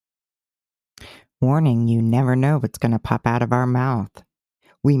Warning, you never know what's going to pop out of our mouth.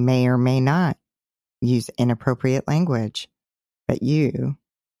 We may or may not use inappropriate language, but you,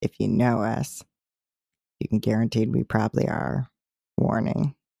 if you know us, you can guarantee we probably are.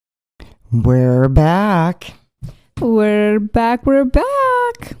 Warning. We're back. We're back.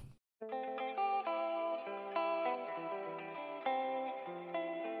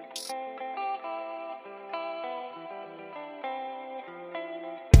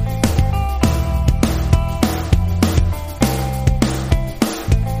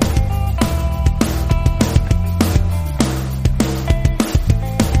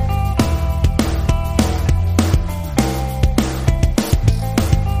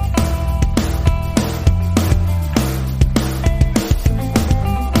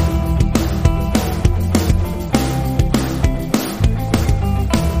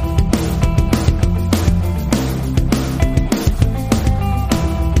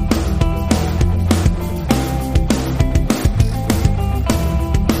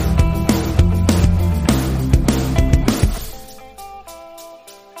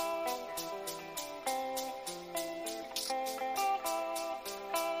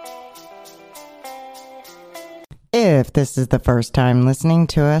 If this is the first time listening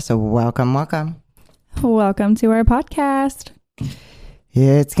to us, welcome. Welcome to our podcast.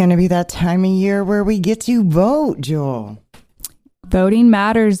 It's going to be that time of year where we get to vote, Joel. Voting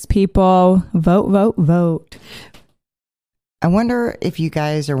matters, people. Vote. I wonder if you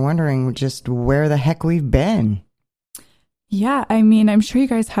guys are wondering just where the heck we've been. Yeah, I mean, I'm sure you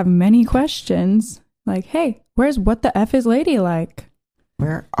guys have many questions. Like, hey, where's What the F is Lady like?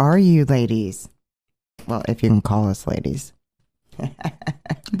 Where are you, ladies? Well, if you can call us ladies.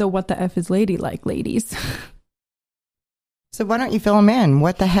 The What the F is Lady like ladies. So why don't you fill them in?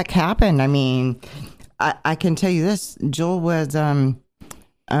 What the heck happened? I mean, I can tell you this. Joel was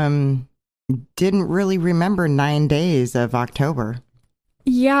didn't really remember 9 days of October.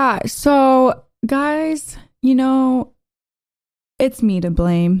 Yeah, so guys, you know, it's me to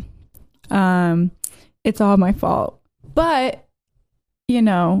blame. It's all my fault. But, you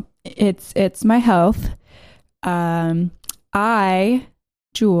know, it's my health.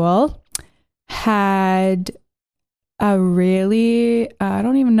 Jewel, had a really, I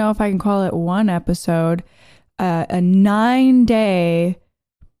don't even know if I can call it one episode, a 9-day,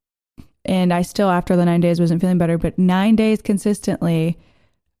 and I still, after the 9 days, wasn't feeling better, but 9 days consistently,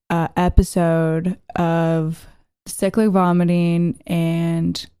 episode of cyclic vomiting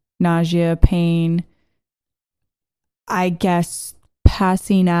and nausea, pain. I guess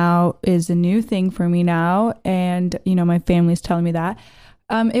passing out is a new thing for me now, and you know, my family's telling me that.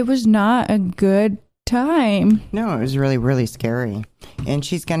 It was not a good time. No, it was really, really scary. And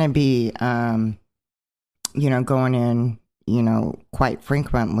she's going to be, going in, quite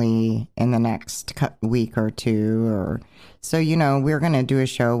frequently in the next week or two. So, we're going to do a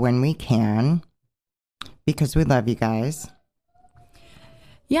show when we can because we love you guys.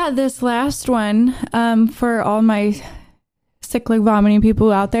 Yeah, this last one, for all my cyclic vomiting people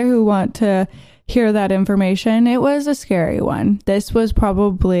out there who want to hear that information, it was a scary one. This was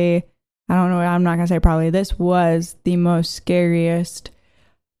probably, I don't know, I'm not going to say probably, this was the most scariest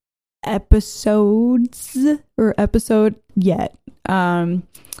episode yet. Because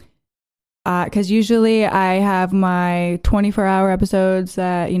usually I have my 24-hour episodes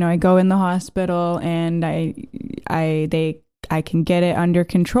that, I go in the hospital and I can get it under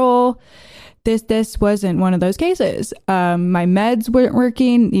control. This wasn't one of those cases. My meds weren't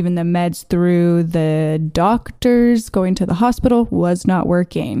working. Even the meds through the doctors going to the hospital was not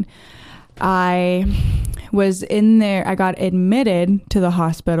working. I was in there. I got admitted to the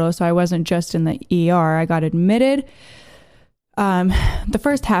hospital, so I wasn't just in the ER. I got admitted the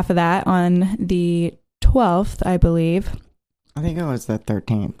first half of that on the 12th, I believe. I think it was the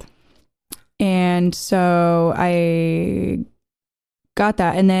 13th. And so I got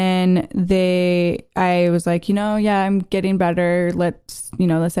that, and then I was like, yeah, I'm getting better, let's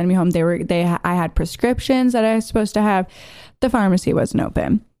send me home. I had prescriptions that I was supposed to have. The pharmacy wasn't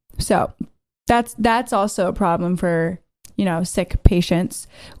open, so that's also a problem for sick patients.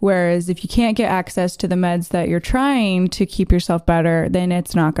 Whereas if you can't get access to the meds that you're trying to keep yourself better, then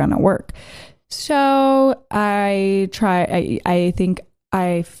it's not gonna work. So I think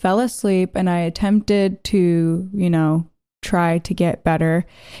I fell asleep and I attempted to try to get better.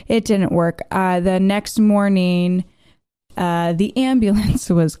 It didn't work. The next morning, the ambulance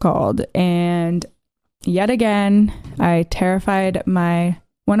was called, and yet again, I terrified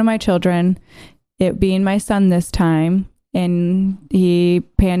one of my children, it being my son this time, and he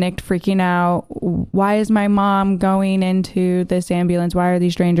panicked, freaking out. Why is my mom going into this ambulance? Why are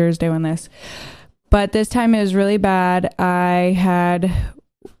these strangers doing this? But this time it was really bad. I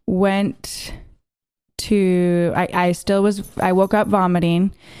woke up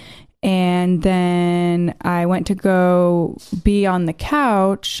vomiting, and then I went to go be on the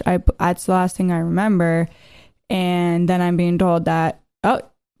couch. That's the last thing I remember. And then I'm being told that, oh,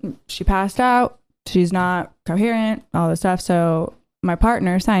 she passed out. She's not coherent, all this stuff. So my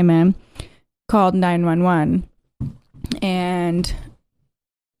partner, Simon, called 911. And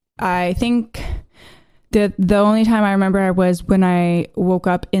I think the only time I remember was when I woke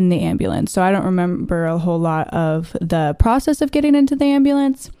up in the ambulance. So I don't remember a whole lot of the process of getting into the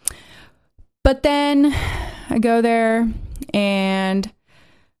ambulance. But then I go there, and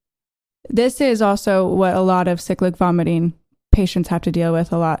this is also what a lot of cyclic vomiting patients have to deal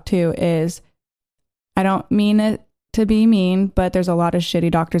with a lot too, is I don't mean it to be mean, but there's a lot of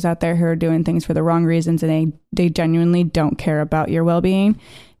shitty doctors out there who are doing things for the wrong reasons, and they genuinely don't care about your well-being.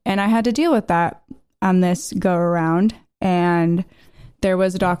 And I had to deal with that on this go around. And there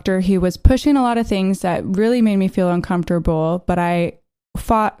was a doctor who was pushing a lot of things that really made me feel uncomfortable, but I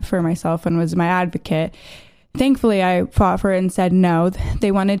fought for myself and was my advocate. Thankfully, I fought for it and said no.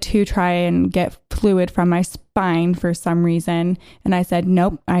 They wanted to try and get fluid from my spine for some reason. And I said,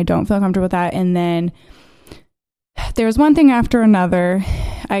 nope, I don't feel comfortable with that. And then there was one thing after another.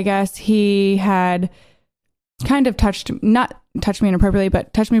 I guess he had kind of not touched me inappropriately,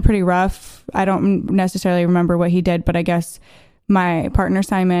 but touched me pretty rough. I don't necessarily remember what he did, but I guess my partner,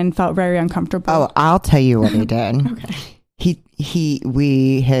 Simon, felt very uncomfortable. Oh, I'll tell you what he did. Okay.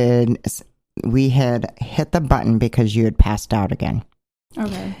 We had hit the button because you had passed out again.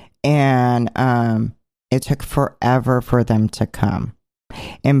 Okay. And it took forever for them to come.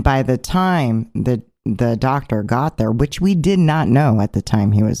 And by the time the doctor got there, which we did not know at the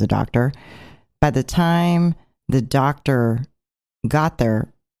time he was a doctor, by the time the doctor got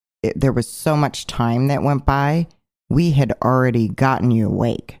there, there was so much time that went by. We had already gotten you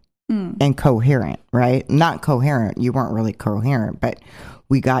awake and coherent, right? Not coherent. You weren't really coherent, but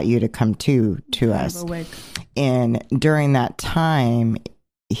we got you to come to us. Awake. And during that time,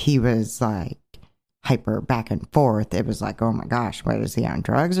 he was like hyper back and forth. It was like, oh my gosh, what is he on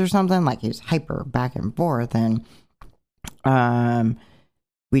drugs or something? Like he was hyper back and forth. And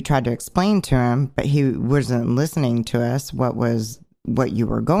we tried to explain to him, but he wasn't listening to us what you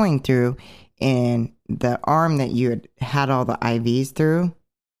were going through. And the arm that you had all the IVs through,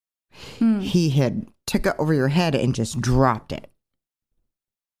 he had took it over your head and just dropped it.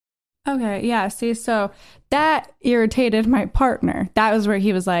 Okay, yeah, see, so that irritated my partner. That was where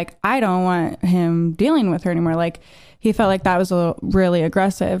he was like, I don't want him dealing with her anymore. Like, he felt like that was really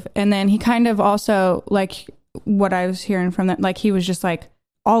aggressive. And then he kind of also, like, what I was hearing from that, like, he was just, like,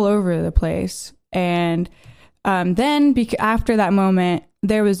 all over the place. And then after that moment,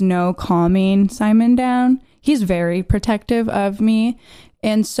 there was no calming Simon down. He's very protective of me.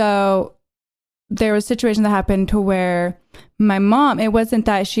 And so there was a situation that happened to where my mom, it wasn't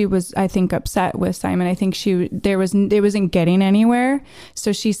that she was, I think, upset with Simon. I think it wasn't getting anywhere.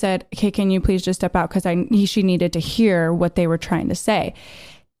 So she said, okay, can you please just step out? Because she needed to hear what they were trying to say.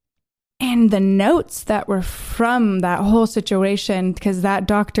 And the notes that were from that whole situation, because that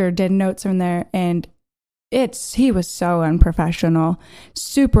doctor did notes from there, and he was so unprofessional,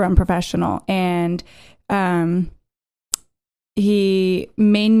 super unprofessional. And he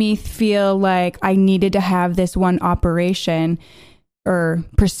made me feel like I needed to have this one operation or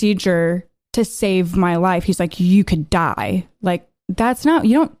procedure to save my life. He's like, you could die. Like, that's not,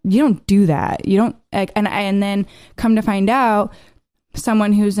 you don't do that. You don't, like, and then come to find out,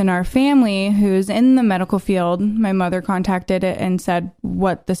 someone who's in our family who's in the medical field, my mother contacted it and said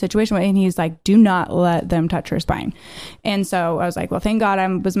what the situation was. And he's like, do not let them touch her spine. And so I was like, well, thank God I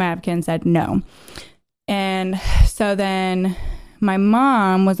was my advocate and said no. And so then my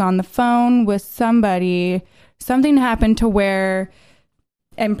mom was on the phone with somebody. Something happened to where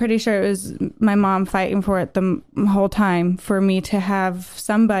I'm pretty sure it was my mom fighting for it the whole time for me to have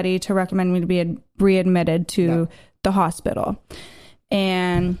somebody to recommend me to be readmitted to the hospital.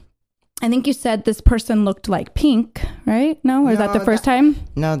 And I think you said this person looked like pink, right? No? Or is that the first time?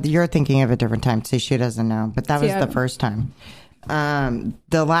 No, you're thinking of a different time. See, she doesn't know. But that was the first time.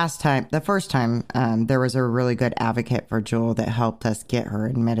 The first time, there was a really good advocate for Jewel that helped us get her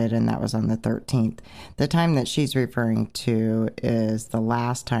admitted, and that was on the 13th. The time that she's referring to is the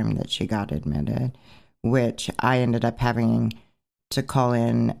last time that she got admitted, which I ended up having to call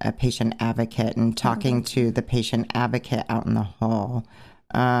in a patient advocate and talking to the patient advocate out in the hall.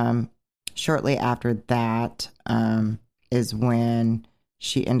 Shortly after that is when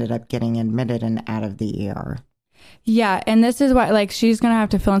she ended up getting admitted and out of the ER. Yeah, and this is why, like, she's gonna have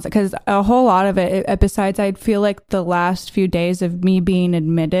to fill in, because a whole lot of besides, I feel like the last few days of me being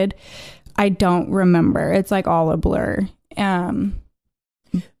admitted, I don't remember. It's like all a blur.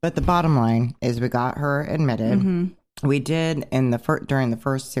 But the bottom line is we got her admitted. Mm-hmm. We did during the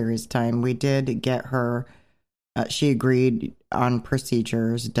first series time, we did get her. She agreed on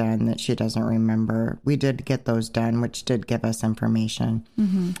procedures done that she doesn't remember. We did get those done, which did give us information.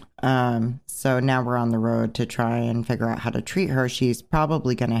 Mm-hmm. So now we're on the road to try and figure out how to treat her. She's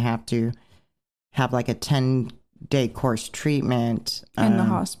probably going to have like a 10-day course treatment. In the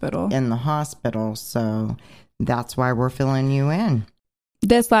hospital. So that's why we're filling you in.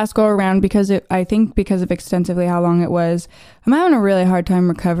 This last go around, because of extensively how long it was, I'm having a really hard time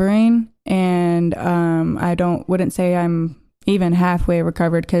recovering. And I wouldn't say I'm even halfway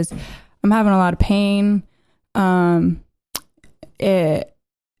recovered, because I'm having a lot of pain. I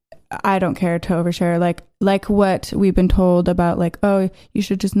don't care to overshare, like what we've been told about, like, oh, you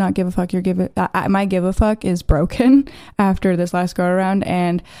should just not give a fuck. My give a fuck is broken after this last go around.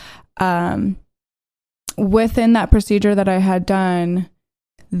 And within that procedure that I had done,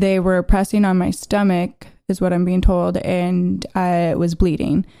 they were pressing on my stomach, is what I'm being told, and I was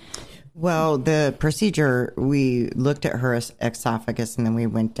bleeding. Well, the procedure, we looked at her esophagus, and then we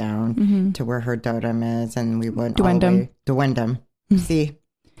went down to where her duodenum is, and we went duodenum. See,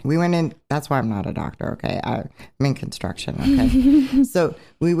 we went in. That's why I'm not a doctor. Okay, I'm in construction. Okay, so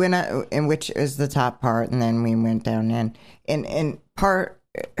we went in, which is the top part, and then we went down in. And her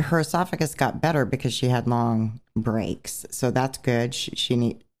esophagus got better because she had long breaks, so that's good. She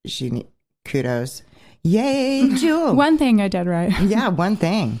need kudos. Yay, Jewel! One thing I did right. Yeah, one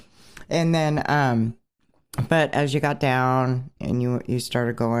thing. And then, but as you got down and you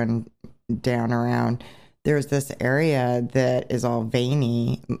started going down around, there's this area that is all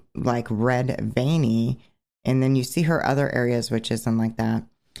veiny, like red veiny. And then you see her other areas, which isn't like that.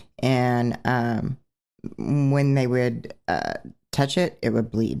 And when they would touch it, it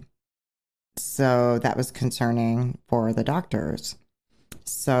would bleed. So that was concerning for the doctors.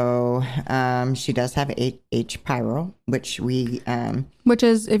 So she does have H. pylori, which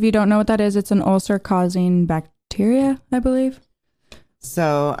is, if you don't know what that is, it's an ulcer-causing bacteria, I believe.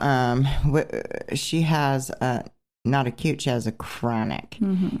 So she has not acute, she has a chronic,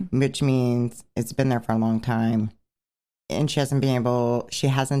 which means it's been there for a long time, and she hasn't been able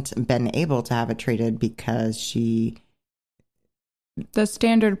to have it treated because the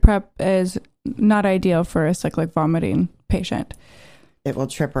standard prep is not ideal for a cyclic vomiting patient. It will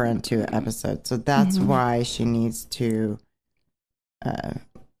trip her into episodes. So that's why she needs to,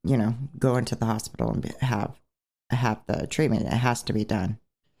 go into the hospital and have the treatment. It has to be done.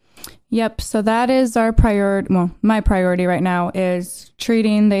 Yep. So that is our priority. Well, my priority right now is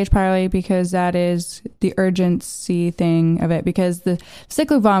treating the H. pylori, because that is the urgency thing of it, because the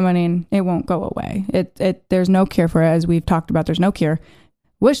cyclic vomiting, it won't go away. There's no cure for it. As we've talked about, there's no cure.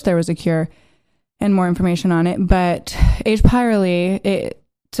 Wish there was a cure and more information on it, but H. pylori, it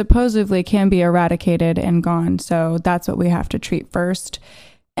supposedly can be eradicated and gone. So that's what we have to treat first,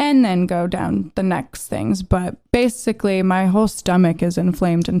 and then go down the next things. But basically, my whole stomach is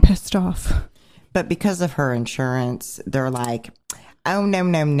inflamed and pissed off. But because of her insurance, they're like, oh,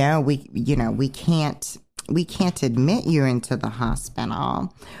 no, we can't admit you into the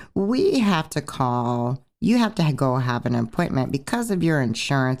hospital. We have to call. You have to go have an appointment because of your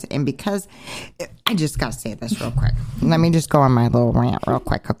insurance, and because I just got to say this real quick. Let me just go on my little rant real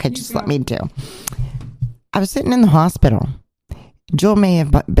quick. Okay, just let me do. I was sitting in the hospital. Jewel may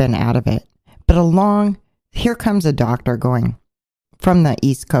have been out of it, but here comes a doctor going from the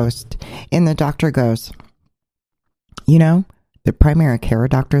East Coast, and the doctor goes, the primary care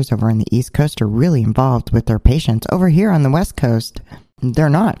doctors over on the East Coast are really involved with their patients. Over here on the West Coast, they're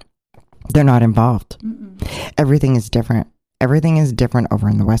not. They're not involved. Mm-mm. Everything is different. Everything is different over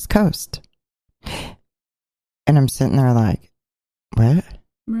on the West Coast. And I'm sitting there like, what?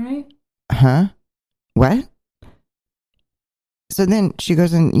 Right. Huh? What? So then she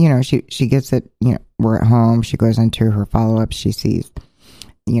goes in, she gets it, we're at home. She goes into her follow-up. She sees,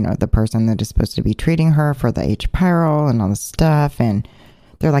 the person that is supposed to be treating her for the H. pylori and all this stuff. And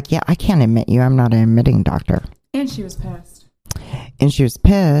they're like, yeah, I can't admit you. I'm not an admitting doctor. And she was pissed. And she was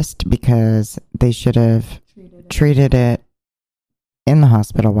pissed because they should have treated it in the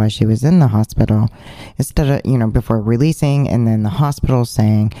hospital while she was in the hospital, instead of, before releasing, and then the hospital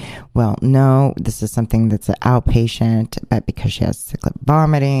saying, well, no, this is something that's an outpatient, but because she has cyclic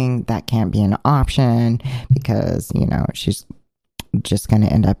vomiting, that can't be an option because, she's just going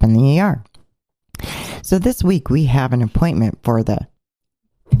to end up in the ER. So this week we have an appointment for the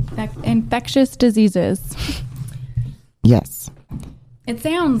infectious diseases. Yes. It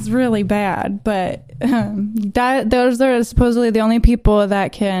sounds really bad, but those are supposedly the only people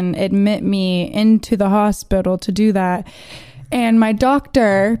that can admit me into the hospital to do that. And my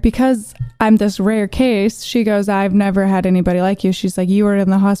doctor, because I'm this rare case, she goes, I've never had anybody like you. She's like, you were in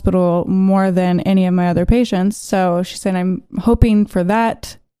the hospital more than any of my other patients. So she said, I'm hoping for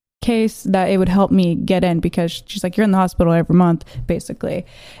that case that it would help me get in, because she's like, you're in the hospital every month basically,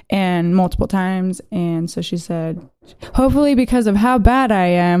 and multiple times. And so she said, hopefully because of how bad I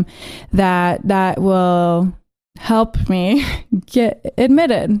am, that will help me get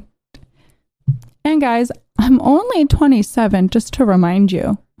admitted. And guys, I'm only 27, just to remind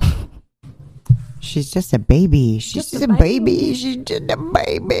you. She's just a baby. She's just a baby. She's just a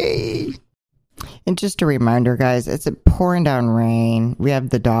baby. And just a reminder, guys, it's pouring down rain. We have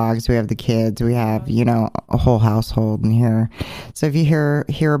the dogs, we have the kids, we have, a whole household in here. So if you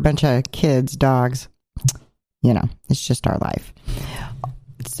hear a bunch of kids, dogs, it's just our life.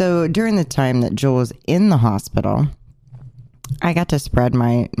 So during the time that Joel was in the hospital, I got to spread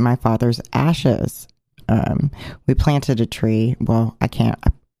my father's ashes. We planted a tree. Well, I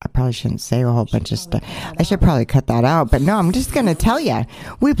probably shouldn't say a whole bunch of stuff. I should probably cut that out. But no, I'm just going to tell you.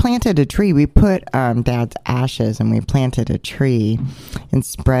 We planted a tree. We put Dad's ashes and we planted a tree and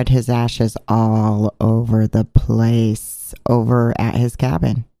spread his ashes all over the place over at his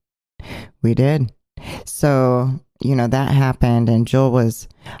cabin. We did. So, that happened. And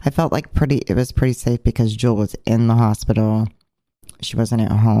I felt like it was pretty safe because Jewel was in the hospital. She wasn't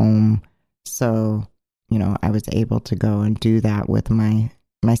at home. So, I was able to go and do that with my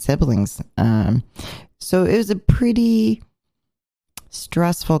siblings. So it was a pretty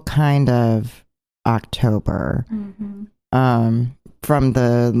stressful kind of October. Mm-hmm. From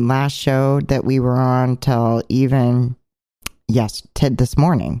the last show that we were on till even, this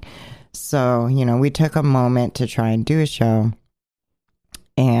morning. So, we took a moment to try and do a show.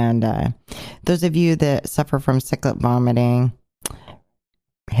 And those of you that suffer from cyclic vomiting,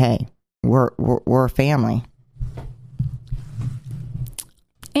 hey, we're a family.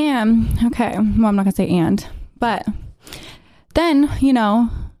 And, okay, well, I'm not going to say and, but then,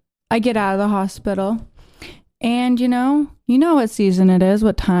 I get out of the hospital and, what season it is,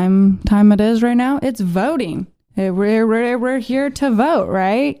 what time it is right now. It's voting. We're here to vote,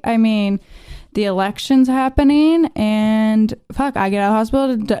 right? I mean, the election's happening and I get out of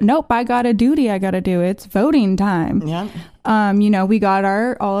the hospital. Nope, I got a duty I got to do. It's voting time. Yeah. We got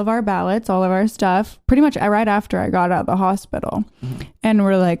all of our ballots, all of our stuff pretty much right after I got out of the hospital. Mm-hmm. And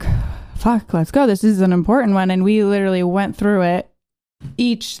we're like, let's go. This is an important one. And we literally went through it,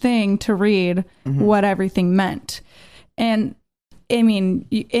 each thing to read what everything meant. And I mean,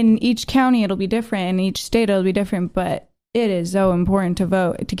 in each county, it'll be different. In each state, it'll be different. But it is so important to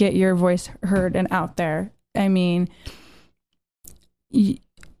vote, to get your voice heard and out there. I mean,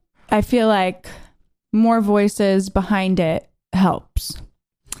 I feel like more voices behind it helps.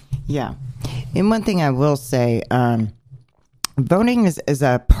 Yeah. And one thing I will say, voting is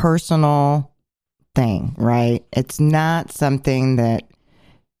a personal thing, right? It's not something that,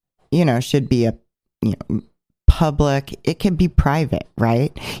 should be a, public. It can be private,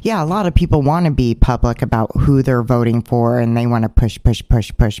 right? Yeah, a lot of people want to be public about who they're voting for and they want to push.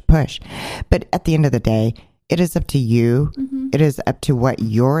 But at the end of the day, it is up to you. Mm-hmm. It is up to what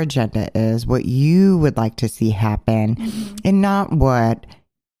your agenda is, what you would like to see happen, and not what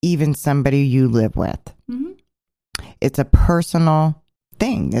even somebody you live with. Mm-hmm. It's a personal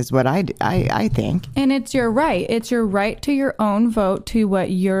thing, is what I think. And it's your right. It's your right to your own vote, to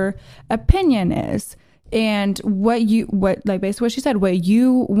what your opinion is. And basically what she said, what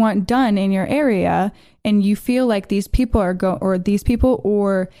you want done in your area, and you feel like these people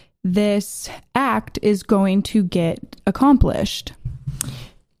or this act is going to get accomplished.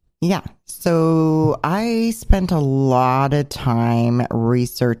 Yeah. So I spent a lot of time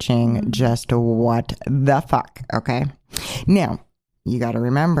researching just what the fuck. Okay. Now you got to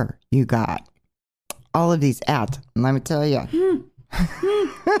remember, you got all of these ads. And let me tell you.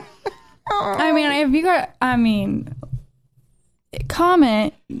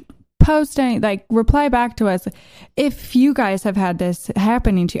 Comment, post any, reply back to us if you guys have had this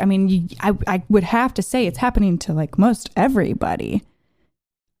happening to you. I mean, I would have to say it's happening to most everybody.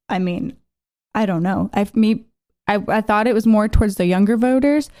 I mean, I don't know. I thought it was more towards the younger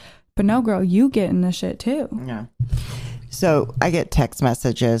voters, but no, girl, you get in the shit too. Yeah. So I get text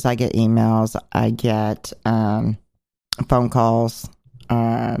messages, I get emails, I get phone calls,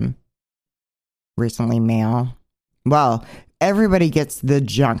 recently mail. Well, everybody gets the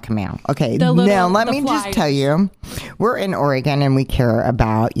junk mail. Okay, now let me just tell you, we're in Oregon and we care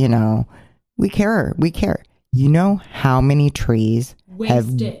about, we care. You know how many trees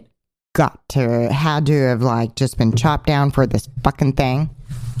Wasted. had to have like just been chopped down for this fucking thing?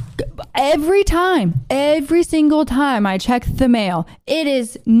 Every single time I check the mail, it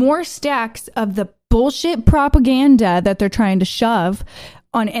is more stacks of the bullshit propaganda that they're trying to shove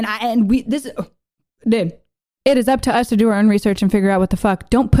on. Dude, it is up to us to do our own research and figure out what the fuck.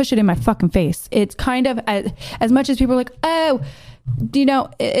 Don't push it in my fucking face. It's kind of as much as people are like, oh, you know,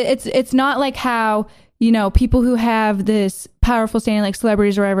 it's not like how, you know, people who have this powerful standing like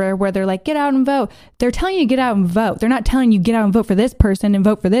celebrities or whatever, where they're like, get out and vote. They're telling you get out and vote. They're not telling you get out and vote for this person and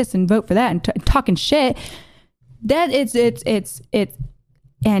vote for this and vote for that and talking shit. That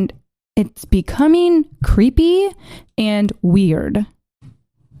it's becoming creepy and weird.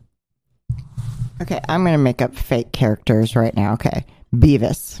 Okay, I'm going to make up fake characters right now. Okay.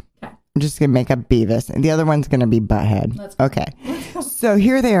 Beavis. Okay. I'm just going to make up Beavis. And the other one's going to be Butthead. Okay. So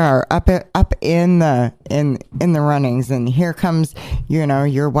here they are up in the runnings, and here comes, you know,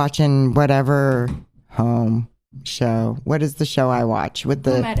 you're watching whatever home show. What is the show I watch with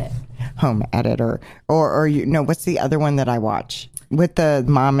the Home Edit or you know, what's the other one that I watch with the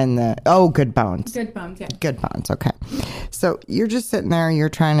mom and Good Bones. Good Bones, yeah. Good Bones. Okay. So you're just sitting there, you're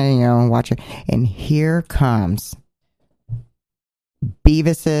trying to, you know, watch it, and here comes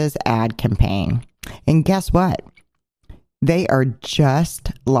Beavis's ad campaign. And guess what? They are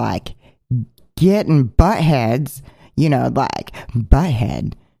just like getting buttheads, you know, like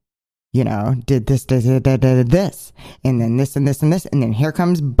Butthead, you know, did this, and then this, and this, and this, and then here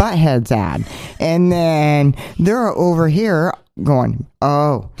comes Butthead's ad. And then they're over here going,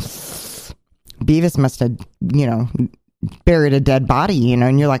 oh, Beavis must have, you know, buried a dead body, you know,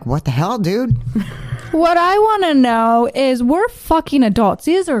 and you're like, what the hell, dude? What I want to know is we're fucking adults.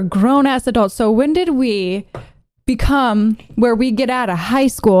 These are grown-ass adults. So when did we become where we get out of high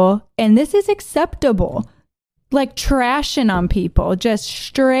school and this is acceptable? Like trashing on people, just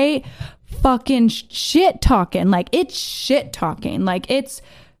straight fucking shit talking. Like it's shit talking. Like it's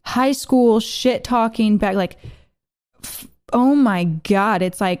high school shit talking back. Like, oh my God,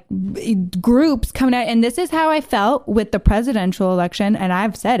 it's like groups coming out. And this is how I felt with the presidential election. And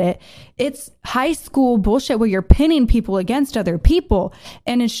I've said it. It's high school bullshit where you're pinning people against other people.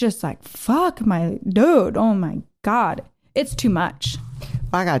 And it's just like, fuck my dude. Oh my God. It's too much.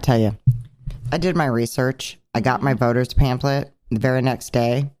 I got to tell you, I did my research. I got my voter's pamphlet. The very next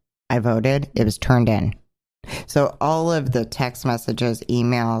day I voted, it was turned in. So all of the text messages,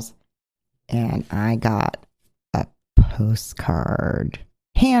 emails, and I got a postcard.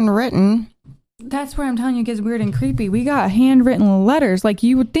 Handwritten. That's where I'm telling you it gets weird and creepy. We got handwritten letters. Like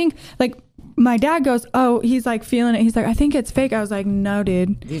you would think, like my dad goes, oh, he's like feeling it. He's like, I think it's fake. I was like, no,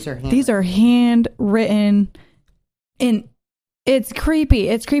 dude. These are handwritten. And it's creepy.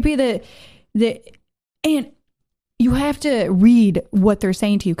 It's creepy that and you have to read what they're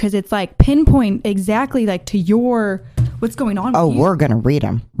saying to you because it's like pinpoint exactly like to your what's going on. Oh, we're gonna read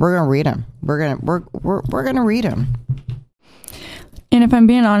them. We're gonna read them. We're gonna read them. And if I'm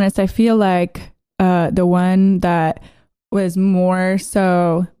being honest, I feel like the one that was more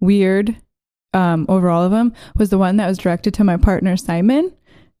so weird over all of them was the one that was directed to my partner Simon.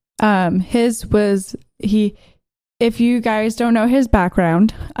 His was If you guys don't know his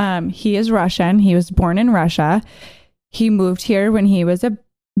background, he is Russian. He was born in Russia. He moved here when he was a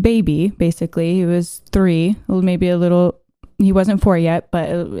baby, basically. He was 3, maybe a little. He wasn't 4 yet, but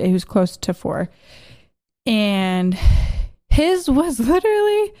it was close to 4. And his was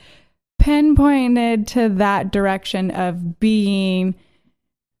literally pinpointed to that direction of being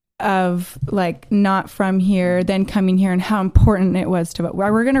of like not from here, then coming here, and how important it was to vote.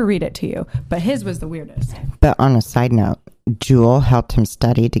 We're going to read it to you, but his was the weirdest. But on a side note, Jewel helped him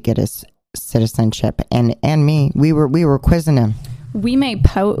study to get his citizenship, and me, we were quizzing him. We made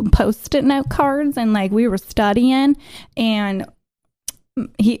post-it note cards, and like we were studying, and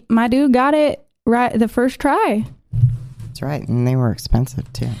my dude got it right the first try. That's right, and they were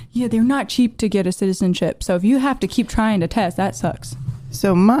expensive too. Yeah, they're not cheap to get a citizenship, so if you have to keep trying to test, that sucks.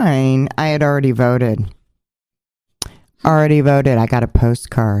 So mine, I had already voted. I got a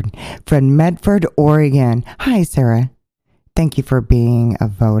postcard from Medford, Oregon. Hi, Sarah. Thank you for being a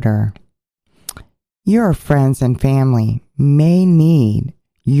voter. Your friends and family may need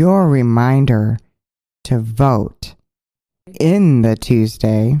your reminder to vote in the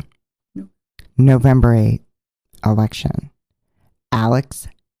Tuesday, November 8th election. Alex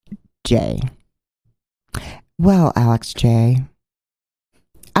J. Well, Alex J.,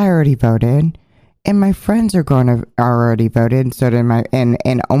 I already voted, and my friends are already voted. So did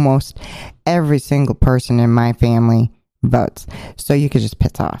and almost every single person in my family votes. So you could just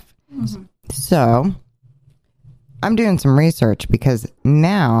piss off. Mm-hmm. So I'm doing some research because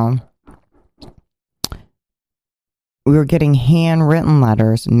now we were getting handwritten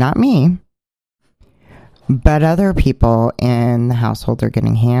letters, not me, but other people in the household are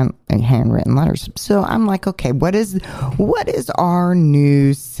getting handwritten letters. So I'm like, okay, what is our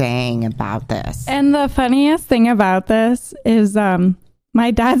news saying about this? And the funniest thing about this is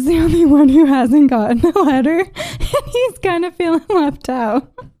my dad's the only one who hasn't gotten a letter, and he's kind of feeling left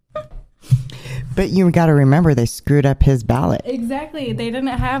out. But you got to remember, they screwed up his ballot. Exactly. They didn't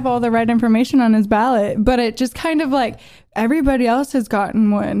have all the right information on his ballot, but it just kind of like everybody else has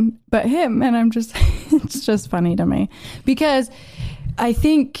gotten one but him. And I'm just, it's just funny to me because I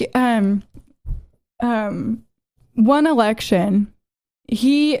think one election,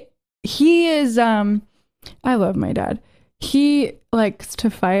 he is, I love my dad. He likes to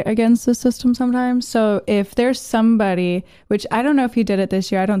fight against the system sometimes. So if there's somebody, which I don't know if he did it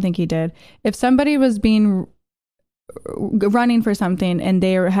this year, I don't think he did. If somebody was running for something and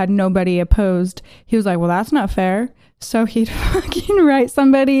they had nobody opposed, he was like, well, that's not fair. So he'd fucking write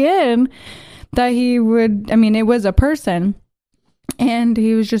somebody in that he would, I mean, it was a person. And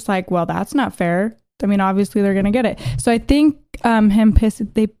he was just like, well, that's not fair. I mean, obviously they're going to get it. So I think I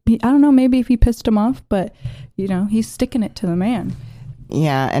don't know, maybe if he pissed him off, but you know, he's sticking it to the man.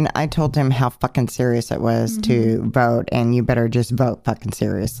 Yeah, and I told him how fucking serious it was to vote, and you better just vote fucking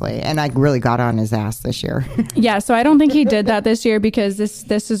seriously. And I really got on his ass this year. Yeah, so I don't think he did that this year because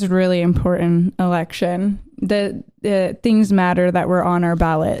this is a really important election. The things matter that were on our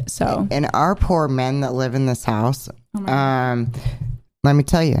ballot. So, and our poor men that live in this house, let me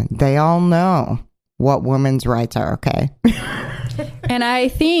tell you, they all know what women's rights are. Okay. And I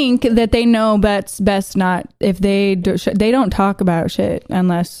think that they know best not if they don't talk about shit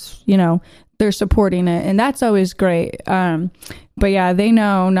unless, you know, they're supporting it. And that's always great. But yeah, they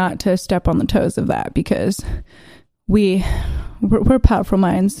know not to step on the toes of that because we're powerful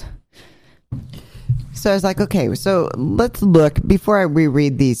minds. So I was like, okay, so let's look before I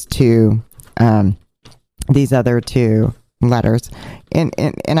reread these other two letters. And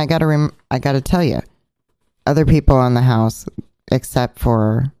I gotta tell you, other people in the house, except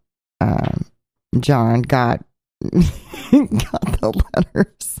for John, got the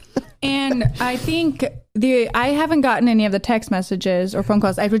letters. And I think I haven't gotten any of the text messages or phone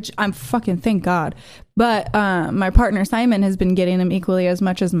calls. I'm fucking thank God. But my partner Simon has been getting them equally as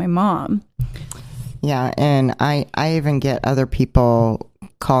much as my mom. Yeah, and I even get other people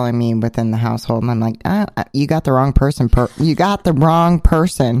calling me within the household, and I'm like, you got the wrong person. You got the wrong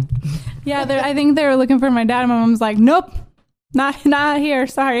person. Yeah, I think they were looking for my dad, and my mom's like, nope. Not here.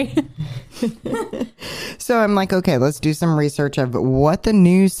 Sorry. So I'm like, okay, let's do some research of what the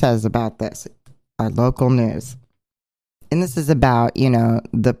news says about this, our local news. And this is about, you know,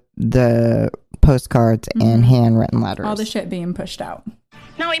 the postcards and handwritten letters. All the shit being pushed out.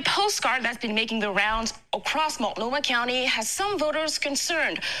 Now, a postcard that's been making the rounds across Multnomah County has some voters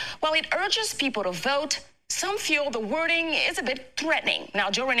concerned. While it urges people to vote, some feel the wording is a bit threatening. Now,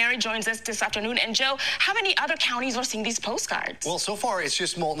 Joe Ranieri joins us this afternoon. And Joe, how many other counties are seeing these postcards? Well, so far it's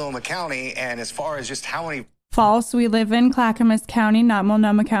just Multnomah County. And as far as just how many... False. We live in Clackamas County, not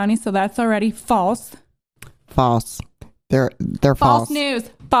Multnomah County. So that's already false. False. They're false. False news.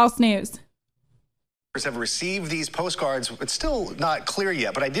 False news. Have received these postcards. It's still not clear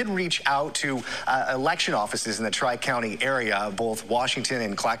yet, but I did reach out to election offices in the Tri-County area. Both Washington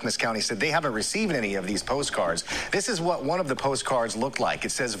and Clackamas County said they haven't received any of these postcards. This is what one of the postcards looked like.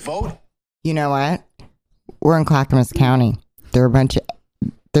 It says, vote. You know what? We're in Clackamas County. They're a bunch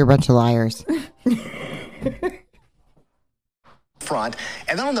of liars. Front,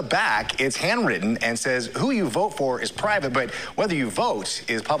 and then on the back it's handwritten and says who you vote for is private, but whether you vote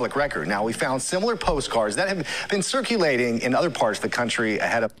is public record. Now, we found similar postcards that have been circulating in other parts of the country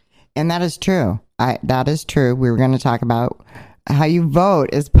ahead of... And that is true. That is true. We were going to talk about how you vote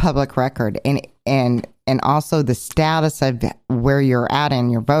is public record, and also the status of where you're at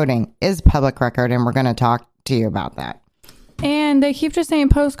in your voting is public record, and we're going to talk to you about that. And they keep just saying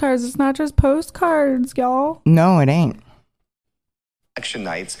postcards. It's not just postcards, y'all. No, it ain't. Election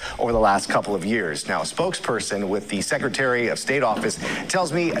nights over the last couple of years. Now, a spokesperson with the Secretary of State office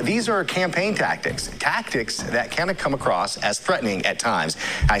tells me these are campaign tactics that can come across as threatening at times.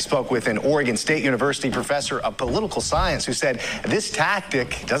 I spoke with an Oregon State University professor of political science who said this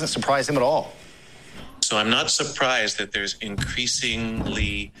tactic doesn't surprise him at all. So I'm not surprised that there's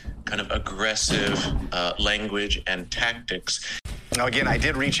increasingly kind of aggressive language and tactics. Now, again, I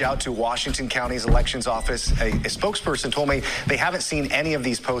did reach out to Washington County's elections office. A spokesperson told me they haven't seen any of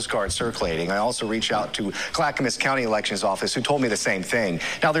these postcards circulating. I also reached out to Clackamas County elections office, who told me the same thing.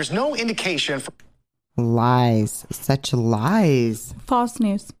 Now, there's no indication for... Lies. Such lies. False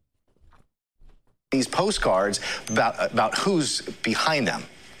news. These postcards about who's behind them.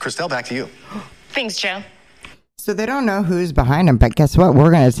 Christelle, back to you. Thanks, Joe. So they don't know who's behind them, but guess what? We're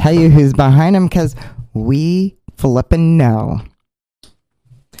going to tell you who's behind them because we flippin' know.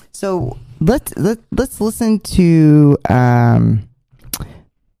 So let's listen to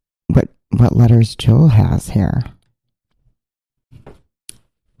what letters Joel has here.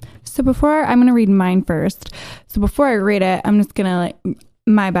 So I'm going to read mine first. So before I read it, I'm just going to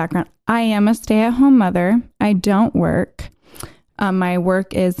my background. I am a stay-at-home mother. I don't work. My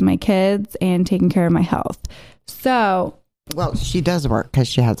work is my kids and taking care of my health. So, well, she does work because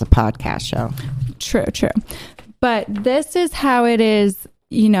she has a podcast show. True. But this is how it is,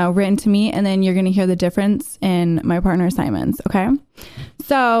 written to me. And then you're going to hear the difference in my partner assignments. Okay.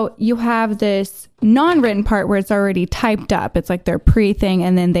 So you have this non-written part where it's already typed up. It's like their pre-thing.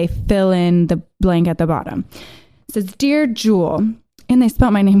 And then they fill in the blank at the bottom. It says, Dear Jewel, and they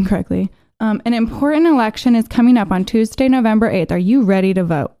spelled my name correctly. An important election is coming up on Tuesday, November 8th. Are you ready to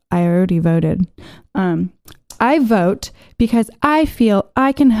vote? I already voted. I vote because I feel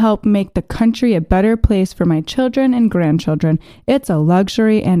I can help make the country a better place for my children and grandchildren. It's a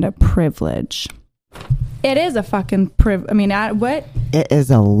luxury and a privilege. It is a fucking what? It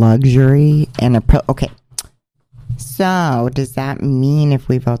is a luxury and a okay. So does that mean if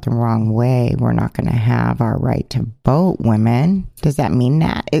we vote the wrong way, we're not going to have our right to vote, women? Does that mean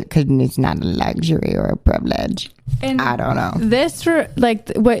that? It's not a luxury or a privilege. And I don't know.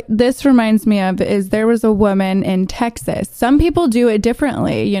 What this reminds me of is there was a woman in Texas. Some people do it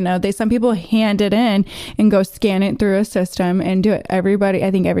differently. Some people hand it in and go scan it through a system and do it. I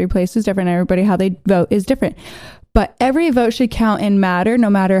think every place is different. Everybody, how they vote is different. But every vote should count and matter no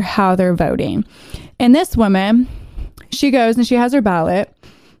matter how they're voting. And this woman, she goes and she has her ballot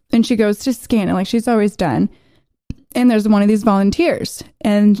and she goes to scan it like she's always done. And there's one of these volunteers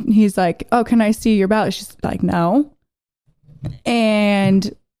and he's like, oh, can I see your ballot? She's like, no.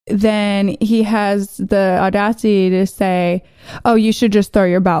 And then he has the audacity to say, oh, you should just throw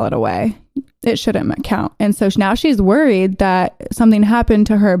your ballot away. It shouldn't count. And so now she's worried that something happened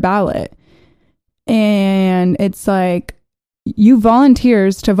to her ballot. And it's like, you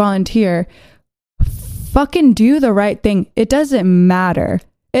volunteers to volunteer, fucking do the right thing. It doesn't matter.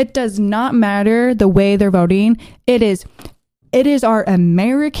 It does not matter the way they're voting. It is our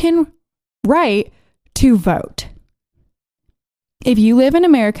American right to vote. If you live in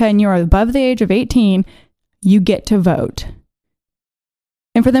America and you're above the age of 18, you get to vote.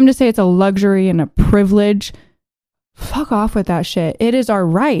 And for them to say it's a luxury and a privilege, fuck off with that shit. It is our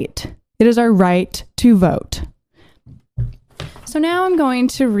right. It is our right to vote. So now I'm going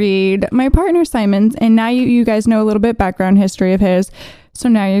to read my partner Simon's, and now you guys know a little bit background history of his. So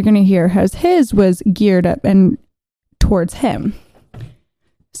now you're going to hear how his was geared up and towards him.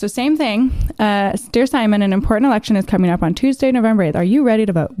 So same thing. Dear Simon, an important election is coming up on Tuesday, November 8th. Are you ready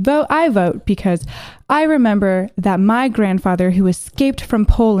to vote? I vote because I remember that my grandfather who escaped from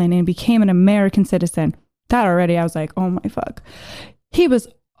Poland and became an American citizen. That already, I was like, oh my fuck. He was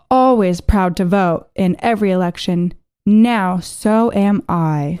always proud to vote in every election. Now, so am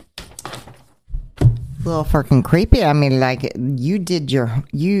I. A little freaking creepy. I mean, like, you did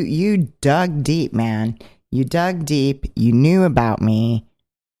you dug deep, man. You dug deep. You knew about me.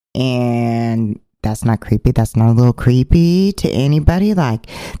 And that's not creepy. That's not a little creepy to anybody. Like,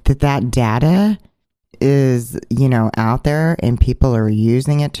 that data is, out there and people are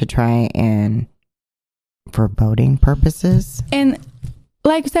using it to try and for voting purposes. And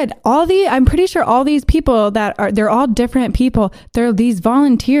like I said, I'm pretty sure all these people they're all different people. They're these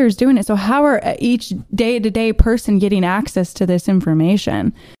volunteers doing it. So how are each day-to-day person getting access to this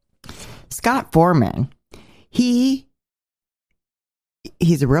information? Scott Foreman, he's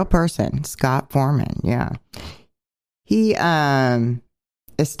a real person. Scott Foreman, yeah. He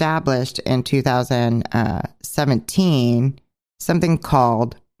established in 2017 something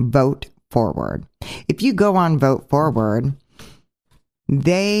called Vote Forward. If you go on Vote Forward,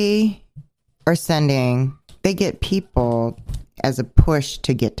 they get people as a push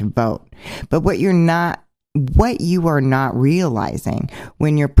to get to vote. But what you are not realizing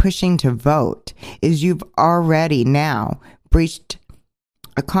when you're pushing to vote is you've already now breached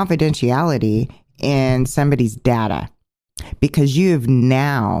a confidentiality in somebody's data, because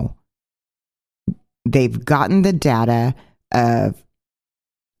they've gotten the data of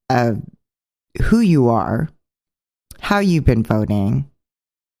who you are, how you've been voting,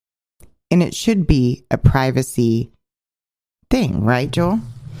 and it should be a privacy thing, right, Joel?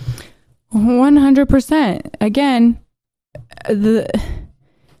 100%. Again,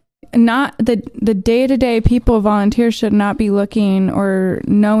 not the day-to-day people, volunteers should not be looking or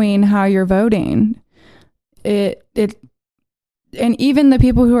knowing how you're voting. And even the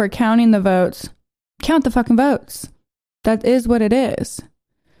people who are counting the votes, count the fucking votes. That is what it is.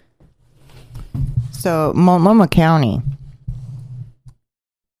 So Multnomah County,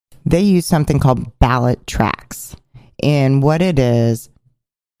 they use something called ballot tracks. And what it is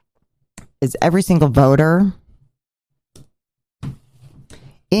every single voter,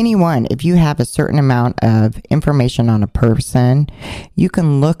 anyone, if you have a certain amount of information on a person, you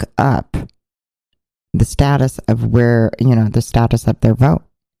can look up the status of where, the status of their vote.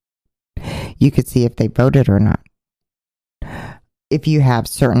 You could see if they voted or not. If you have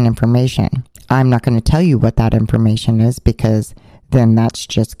certain information, I'm not going to tell you what that information is, because then that's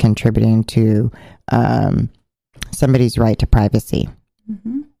just contributing to somebody's right to privacy.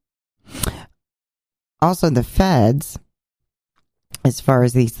 Mm-hmm. Also, the feds, as far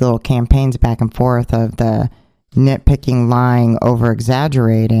as these little campaigns back and forth of the nitpicking, lying, over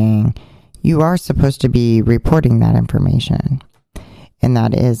exaggerating, you are supposed to be reporting that information. And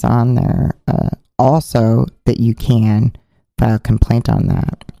that is on there. Also, that you can file a complaint on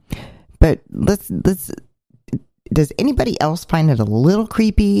that. But does anybody else find it a little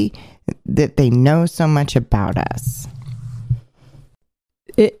creepy that they know so much about us?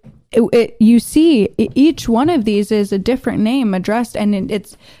 You see, each one of these is a different name addressed, and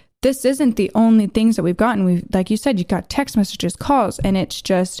this isn't the only things that we've gotten. We've, like you said, you got text messages, calls, and it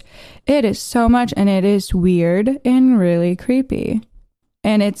is so much, and it is weird and really creepy,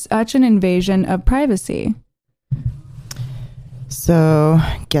 and it's such an invasion of privacy. So,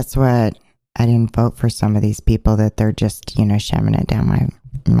 guess what? I didn't vote for some of these people that they're just, shoving it down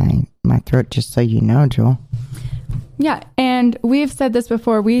my throat, just so you know, Jewel. Yeah, and we've said this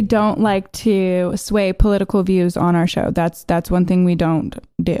before. We don't like to sway political views on our show. That's one thing we don't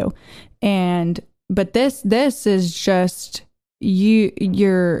do. But this is just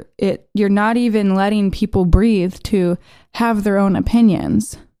you're not even letting people breathe to have their own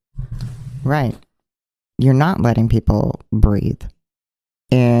opinions. Right. You're not letting people breathe.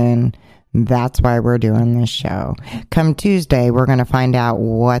 And that's why we're doing this show. Come Tuesday, we're going to find out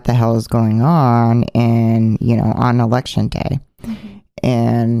what the hell is going on on election day.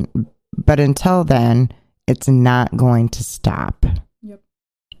 Mm-hmm. But until then, it's not going to stop. Yep.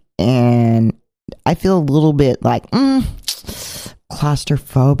 And I feel a little bit like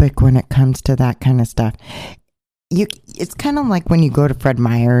claustrophobic when it comes to that kind of stuff. It's kind of like when you go to Fred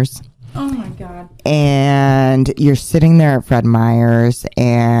Meyer's. Oh my God. And you're sitting there at Fred Meyer's,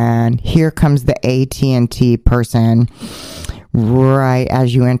 and here comes the AT&T person right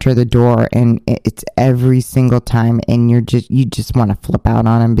as you enter the door, and it's every single time, and you just want to flip out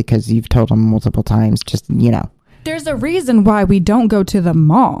on him because you've told him multiple times, There's a reason why we don't go to the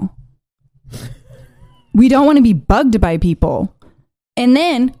mall. We don't want to be bugged by people. And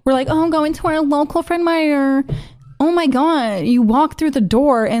then we're like, oh, I'm going to our local Fred Meyer. Oh my God, you walk through the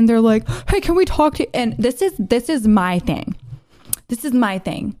door and they're like, hey, can we talk to you? And this is my thing. This is my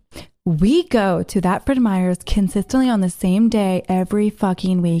thing. We go to that Fred Meyer's consistently on the same day every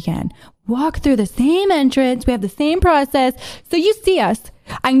fucking weekend. Walk through the same entrance. We have the same process. So you see us.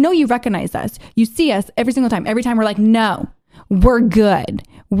 I know you recognize us. You see us every single time. Every time we're like, no, we're good.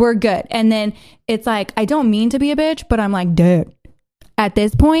 We're good. And then it's like, I don't mean to be a bitch, but I'm like, dude, at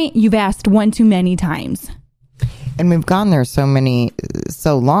this point, you've asked one too many times. And we've gone there so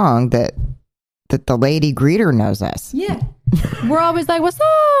long that the lady greeter knows us. Yeah. We're always like, what's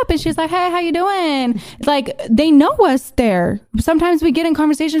up? And she's like, hey, how you doing? It's like, they know us there. Sometimes we get in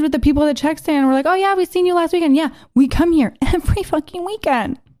conversations with the people at the check stand. And we're like, oh yeah, we seen you last weekend. Yeah, we come here every fucking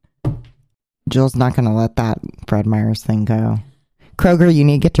weekend. Jill's not going to let that Fred Meyer's thing go. Kroger, you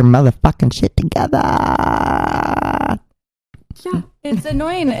need to get your motherfucking shit together. Yeah, it's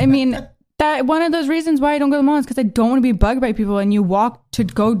annoying. I mean... That one of those reasons why I don't go to the mall is because I don't want to be bugged by people. And you walk to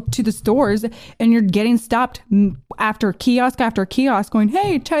go to the stores and you're getting stopped after kiosk going,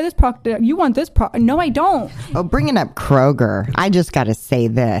 hey, try this product. You want this product? No, I don't. Oh, bringing up Kroger, I just got to say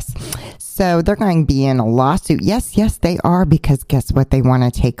this. So they're going to be in a lawsuit. Yes, they are, because guess what? They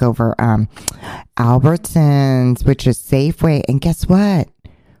want to take over Albertsons, which is Safeway. And guess what?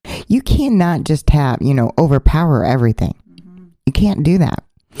 You cannot just have, overpower everything. Mm-hmm. You can't do that.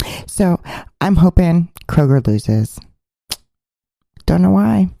 So I'm hoping Kroger loses. Don't know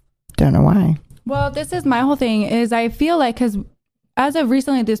why. Well, this is my whole thing is I feel like, because as of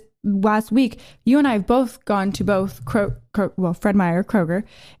recently this last week, you and I have both gone to both Fred Meyer, Kroger,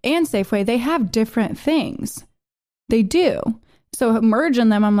 and Safeway. They have different things. They do. So merging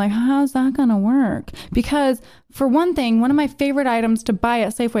them, I'm like, how's that going to work? Because for one thing, one of my favorite items to buy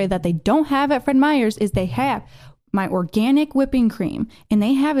at Safeway that they don't have at Fred Meyer's is they have my organic whipping cream, and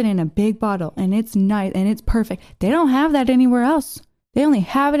they have it in a big bottle, and it's nice and it's perfect. They don't have that anywhere else. They only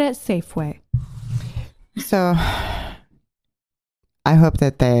have it at Safeway. So I hope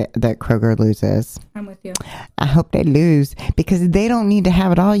that Kroger loses. I'm with you. I hope they lose because they don't need to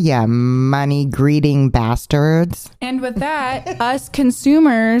have it all. Yeah, money greeting bastards. And with that, us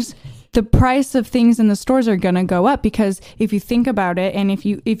consumers, the price of things in the stores are going to go up because if you think about it, and if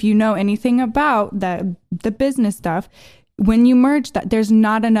you know anything about the business stuff, when you merge that, there's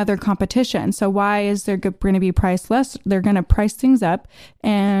not another competition. So why is there going to be price less? They're going to price things up,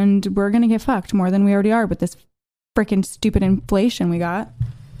 and we're going to get fucked more than we already are with this freaking stupid inflation we got.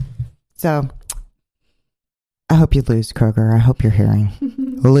 So I hope you lose, Kroger. I hope you're hearing.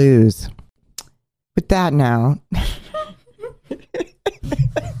 Lose. With that now.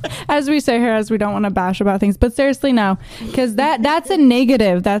 As we say here, as we don't want to bash about things, but seriously, no, because that's a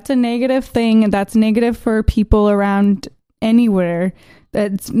negative. That's a negative thing. That's negative for people around anywhere.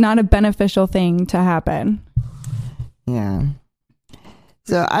 That's not a beneficial thing to happen. Yeah.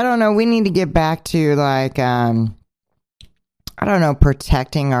 So I don't know. We need to get back to like, I don't know,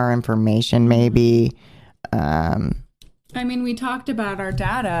 protecting our information maybe. I mean, we talked about our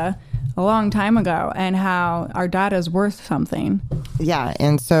data a long time ago and how our data is worth something. Yeah.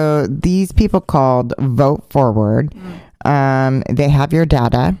 And so these people called Vote Forward, they have your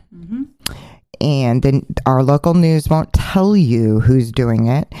data. Mm-hmm. And then our local news won't tell you who's doing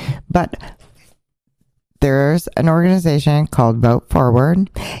it. But there's an organization called Vote Forward.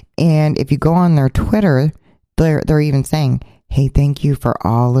 And if you go on their Twitter, they're even saying, hey, thank you for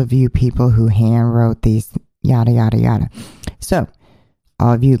all of you people who hand wrote these, yada, yada, yada. So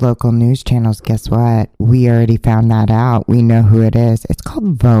all of you local news channels, guess what? We already found that out. We know who it is. It's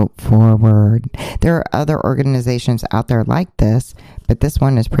called Vote Forward. There are other organizations out there like this, but this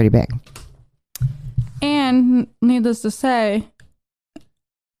one is pretty big. And needless to say,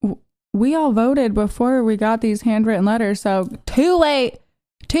 we all voted before we got these handwritten letters. So too late.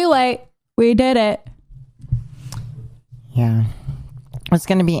 We did it. Yeah. It's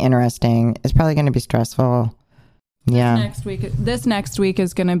going to be interesting. It's probably going to be stressful. Yeah. This next week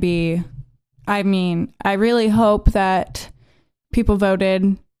is going to be, I mean, I really hope that people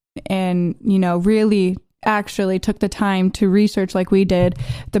voted and, you know, really actually took the time to research like we did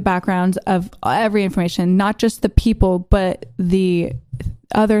the backgrounds of every information, not just the people, but the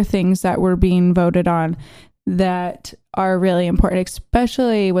other things that were being voted on that are really important,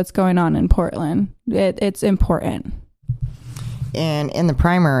 especially what's going on in Portland. It's important. And in the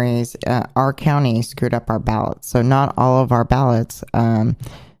primaries, our county screwed up our ballots. So not all of our ballots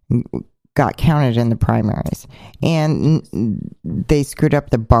got counted in the primaries. And they screwed up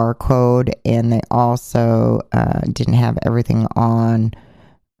the barcode, and they also didn't have everything on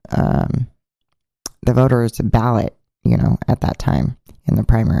the voters' ballot, you know, at that time in the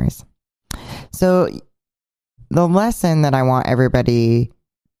primaries. So the lesson that I want everybody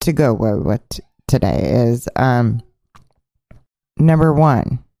to go with today is... Number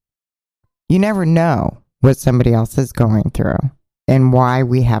one, you never know what somebody else is going through and why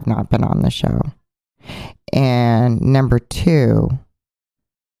we have not been on the show. And number two,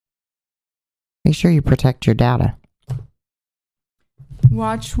 make sure you protect your data.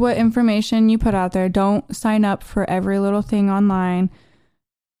 Watch what information you put out there. Don't sign up for every little thing online.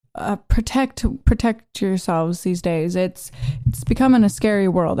 Protect yourselves these days. It's becoming a scary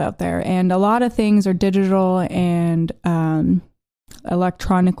world out there, and a lot of things are digital and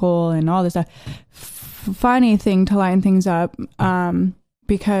electronical and all this stuff. Funny thing to line things up,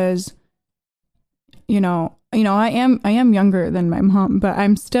 because you know I am younger than my mom, but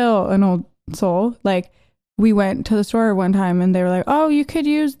I'm still an old soul. Like, we went to the store one time and they were like, oh, you could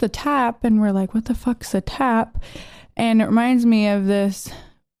use the tap, and we're like, what the fuck's a tap? And it reminds me of this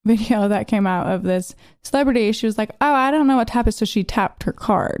video that came out of this celebrity. She was like, oh, I don't know what tap is, so she tapped her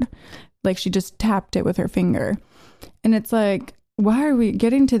card. Like, she just tapped it with her finger. And it's like, why are we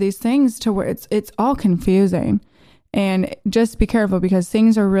getting to these things to where it's all confusing? And just be careful, because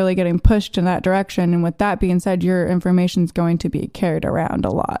things are really getting pushed in that direction. And with that being said, your information is going to be carried around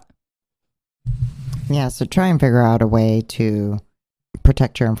a lot. Yeah, so try and figure out a way to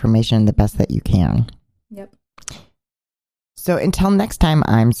protect your information the best that you can. Yep. So until next time,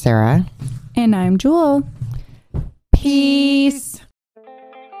 I'm Sarah. And I'm Jewel. Peace.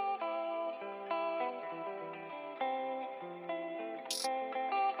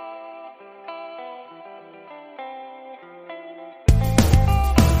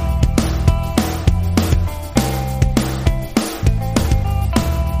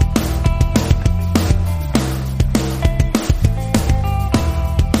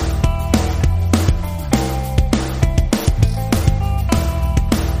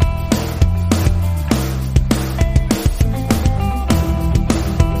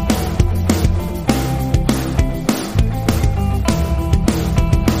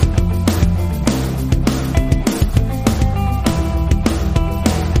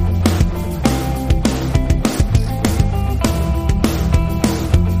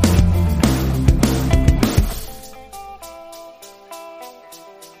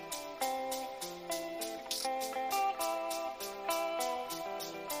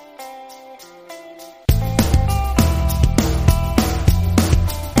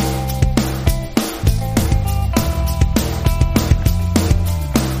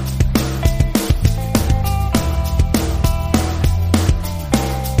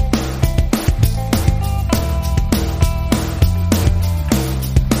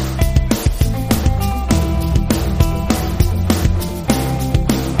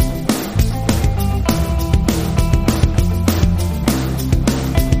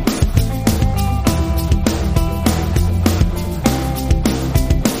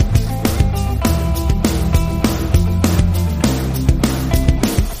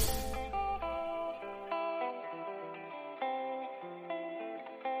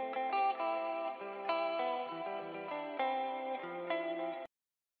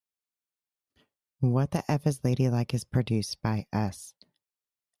 What the F is Ladylike is produced by us.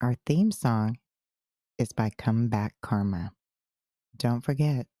 Our theme song is by Come Back Karma. Don't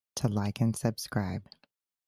forget to like and subscribe.